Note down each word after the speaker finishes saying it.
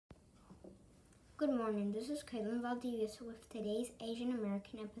Good morning, this is Caitlyn valdivieso with today's Asian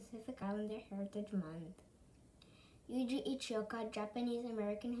American and Pacific Islander Heritage Month. Yuji Ichioka, Japanese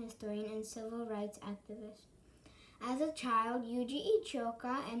American historian and civil rights activist. As a child, Yuji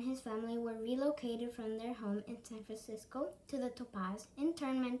Ichioka and his family were relocated from their home in San Francisco to the Topaz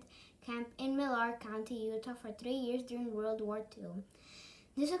internment camp in Millard County, Utah for 3 years during World War II.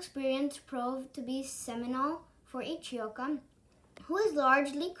 This experience proved to be seminal for Ichioka, who is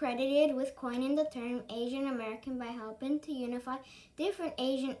largely credited with coining the term Asian American by helping to unify different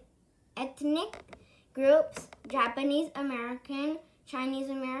Asian ethnic groups: Japanese American, Chinese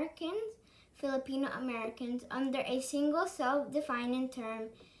Americans, Filipino Americans, under a single self-defining term.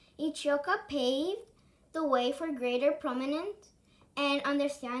 Ichioka paved the way for greater prominence and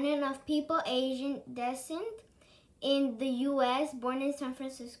understanding of people Asian descent in the U.S., born in San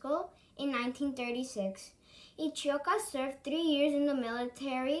Francisco in 1936. Ichioka served 3 years in the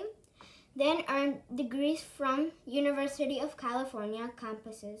military, then earned degrees from University of California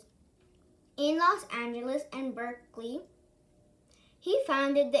campuses in Los Angeles and Berkeley. He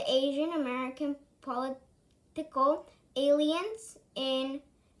founded the Asian American Political Alliance in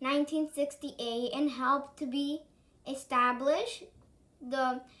 1968 and helped to establish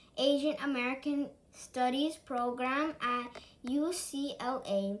the Asian American Studies program at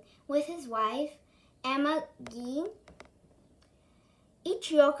UCLA with his wife, Emma Gee.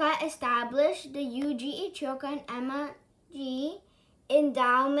 Ichioka established the Yuji Ichioka and Emma Gee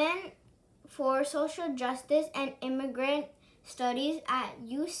Endowment for Social Justice and Immigrant Studies at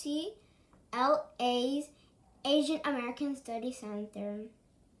UCLA's Asian American Studies Center.